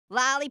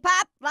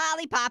Lollipop,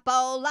 lollipop,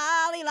 oh,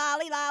 lolly,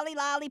 lolly, lolly,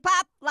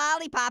 lollipop,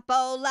 lollipop,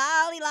 oh,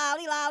 lolly,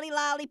 lolly, lolly,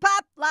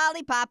 lollipop,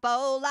 lollipop,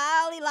 oh,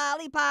 lolly,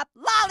 lollipop,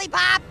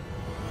 lollipop!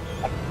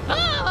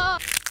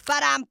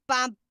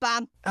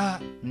 Ba-dum-bum-bum.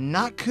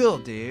 Not cool,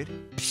 dude.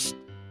 Psst,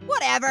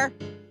 whatever.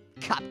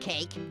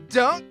 Cupcake.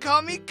 Don't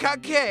call me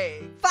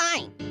Cupcake.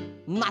 Fine.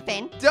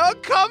 Muffin.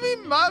 Don't call me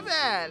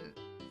Muffin.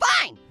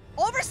 Fine.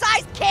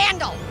 Oversized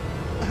candle.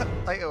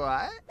 Like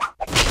what?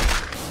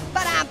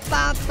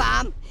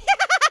 Ba-dum-bum-bum.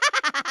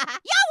 Yo,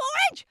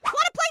 Orange!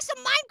 Wanna play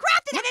some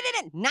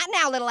Minecraft? Not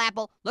now, little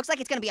apple. Looks like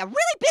it's gonna be a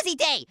really busy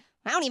day.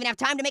 I don't even have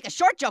time to make a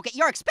short joke at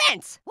your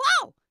expense.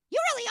 Whoa! You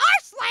really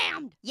are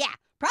slammed! Yeah,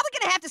 probably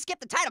gonna have to skip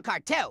the title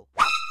card, too. Hey!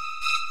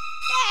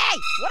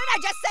 What did I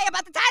just say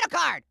about the title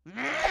card?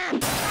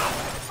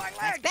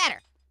 That's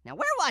better. Now,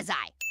 where was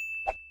I?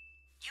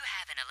 You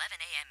have an 11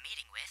 a.m.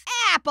 meeting with...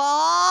 Apple!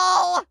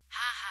 Ha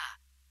ha.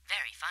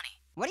 Very funny.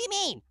 What do you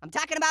mean? I'm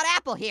talking about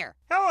Apple here.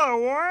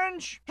 Hello,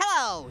 Orange.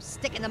 Hello,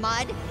 stick in the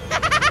mud.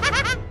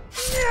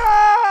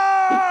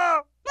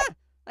 No!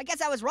 I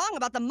guess I was wrong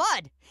about the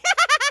mud.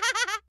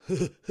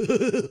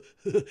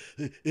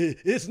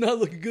 It's not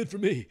looking good for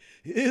me,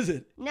 is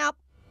it? Nope.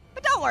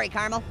 But don't worry,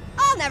 Carmel.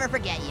 I'll never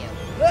forget you.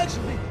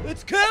 Actually,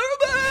 it's Caramel!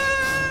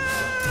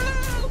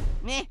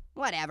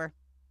 Whatever.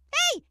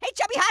 Hey,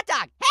 Chubby Hot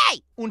Dog,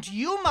 hey! And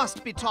you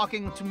must be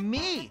talking to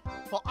me,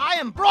 for I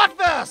am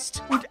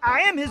Bratwurst. And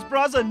I am his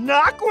brother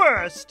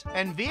Knockwurst.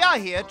 And we are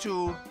here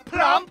to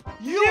Plump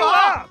you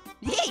up!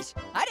 Yeesh,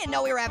 I didn't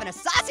know we were having a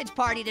sausage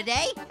party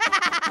today.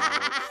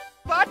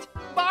 But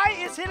why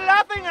is he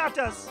laughing at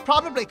us?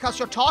 Probably because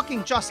you're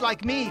talking just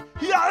like me.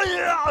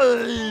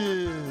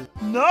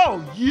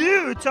 No,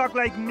 you talk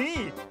like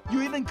me.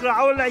 You even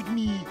growl like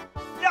me.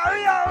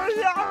 Sorry,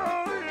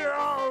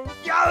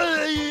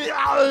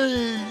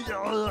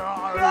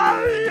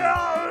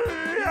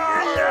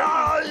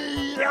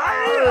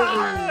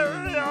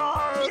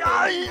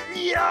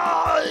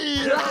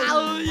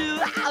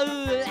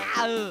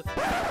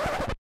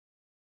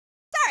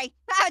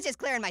 I was just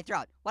clearing my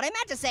throat. What I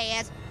meant to say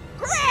is,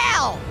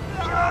 grill!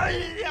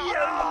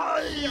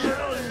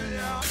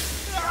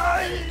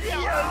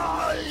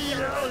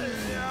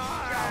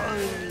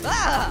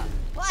 Ugh,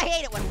 well, I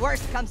hate it when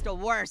worst comes to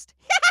worst.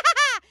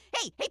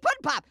 Hey,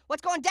 Puddin' Pop,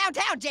 what's going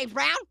downtown, James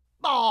Brown?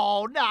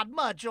 Oh, not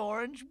much,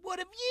 Orange. What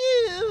have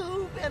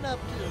you been up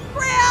to?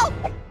 Grill!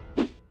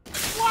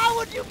 Why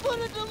would you put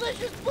a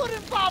delicious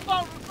pudding pop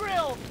on the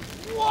grill?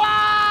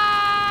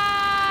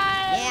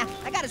 Why? Yeah,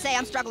 I gotta say,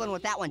 I'm struggling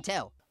with that one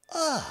too.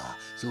 Ah,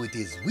 so it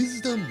is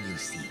wisdom you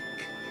seek.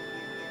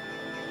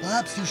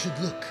 Perhaps you should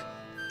look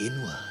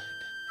inward.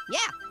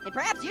 Yeah, and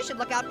perhaps you should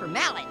look out for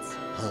mallets.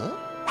 Huh?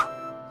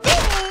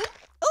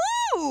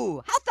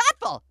 Ooh, how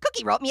thoughtful.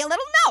 Cookie wrote me a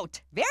little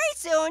note. Very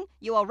soon,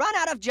 you will run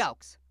out of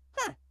jokes.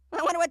 Huh,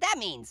 I wonder what that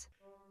means.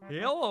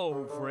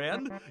 Hello,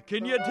 friend.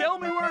 Can you tell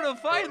me where to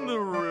find the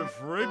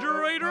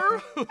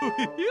refrigerator?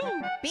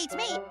 Beats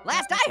me.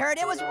 Last I heard,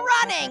 it was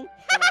running.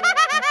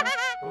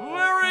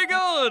 Very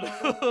good.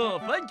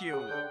 Thank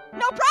you.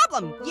 No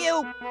problem.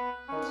 You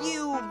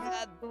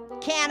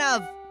can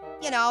of,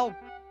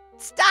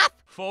 stuff.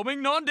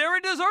 Foaming non-dairy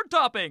dessert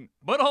topping.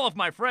 But all of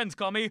my friends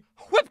call me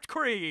whipped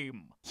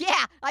cream.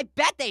 Yeah, I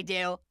bet they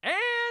do.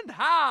 And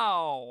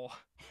how?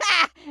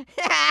 Dude,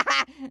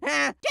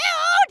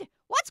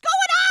 what's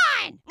going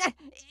on?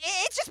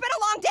 It's just been a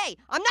long day.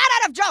 I'm not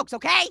out of jokes,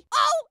 okay?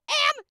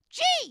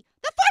 OMG!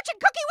 The fortune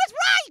cookie was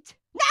right!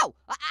 No,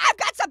 I've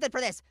got something for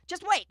this.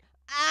 Just wait.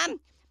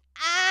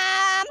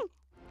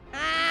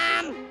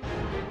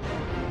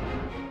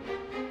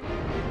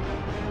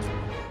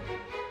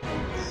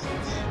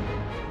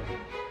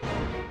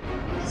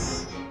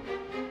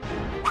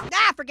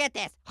 Forget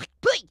this.